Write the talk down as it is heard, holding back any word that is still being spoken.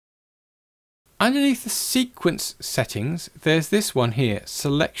Underneath the sequence settings, there's this one here,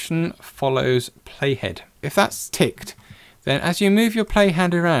 selection follows playhead. If that's ticked, then as you move your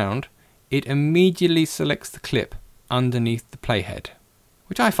playhead around, it immediately selects the clip underneath the playhead,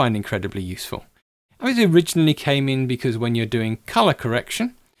 which I find incredibly useful. I mean, it originally came in because when you're doing color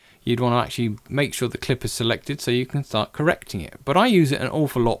correction, you'd want to actually make sure the clip is selected so you can start correcting it. But I use it an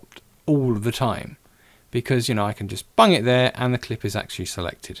awful lot all of the time because, you know, I can just bung it there and the clip is actually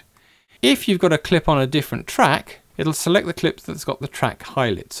selected. If you've got a clip on a different track, it'll select the clip that's got the track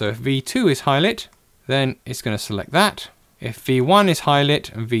highlight. So if V2 is highlight, then it's going to select that. If V1 is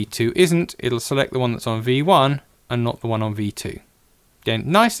highlight and V2 isn't, it'll select the one that's on V1 and not the one on V2. Again,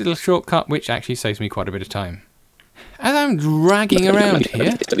 nice little shortcut which actually saves me quite a bit of time. As I'm dragging around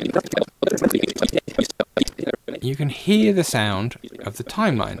here, you can hear the sound of the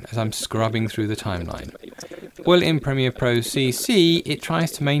timeline as I'm scrubbing through the timeline. Well, in Premiere Pro CC, it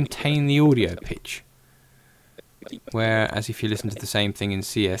tries to maintain the audio pitch. Whereas if you listen to the same thing in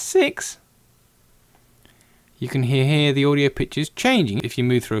CS6, you can hear the audio pitch is changing. If you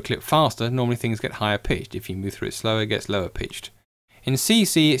move through a clip faster, normally things get higher pitched. If you move through it slower, it gets lower pitched. In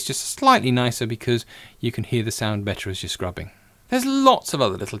CC, it's just slightly nicer because you can hear the sound better as you're scrubbing. There's lots of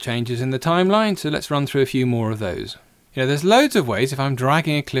other little changes in the timeline, so let's run through a few more of those. You know, there's loads of ways if I'm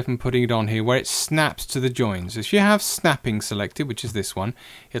dragging a clip and putting it on here where it snaps to the joins. If you have snapping selected, which is this one,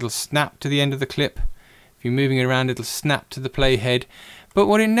 it'll snap to the end of the clip. If you're moving it around, it'll snap to the playhead. But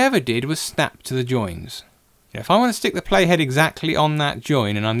what it never did was snap to the joins. You know, if I want to stick the playhead exactly on that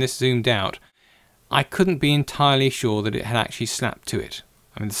join and I'm this zoomed out, I couldn't be entirely sure that it had actually snapped to it.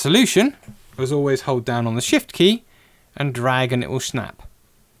 I mean, the solution was always hold down on the shift key and drag and it will snap.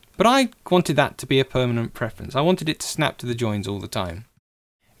 But I wanted that to be a permanent preference. I wanted it to snap to the joins all the time.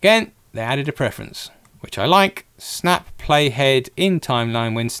 Again, they added a preference, which I like. Snap playhead in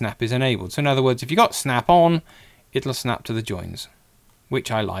timeline when snap is enabled. So in other words, if you got snap on, it'll snap to the joins, which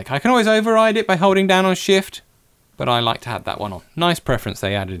I like. I can always override it by holding down on shift, but I like to have that one on. Nice preference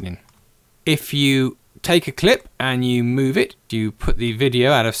they added in. If you take a clip and you move it, you put the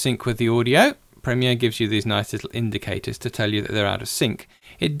video out of sync with the audio, Premiere gives you these nice little indicators to tell you that they're out of sync.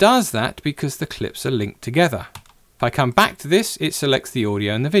 It does that because the clips are linked together. If I come back to this, it selects the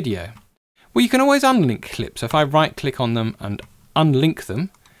audio and the video. Well, you can always unlink clips. If I right click on them and unlink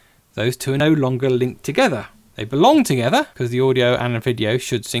them, those two are no longer linked together. They belong together because the audio and the video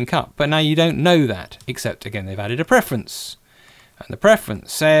should sync up. But now you don't know that, except again, they've added a preference. And the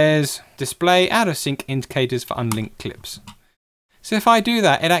preference says display out of sync indicators for unlinked clips. So if I do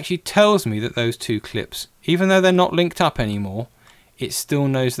that, it actually tells me that those two clips, even though they're not linked up anymore, it still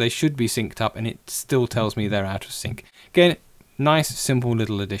knows they should be synced up and it still tells me they're out of sync. Again, nice, simple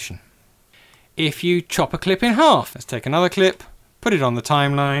little addition. If you chop a clip in half, let's take another clip, put it on the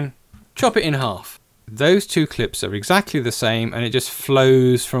timeline, chop it in half. Those two clips are exactly the same and it just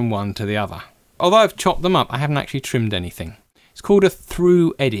flows from one to the other. Although I've chopped them up, I haven't actually trimmed anything. It's called a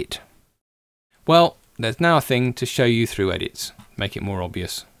through edit. Well, there's now a thing to show you through edits, make it more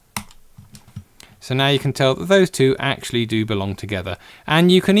obvious. So now you can tell that those two actually do belong together,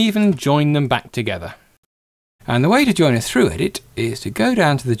 and you can even join them back together. And the way to join a through edit is to go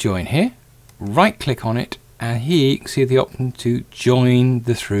down to the join here, right click on it, and here you can see the option to join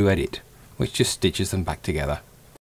the through edit, which just stitches them back together.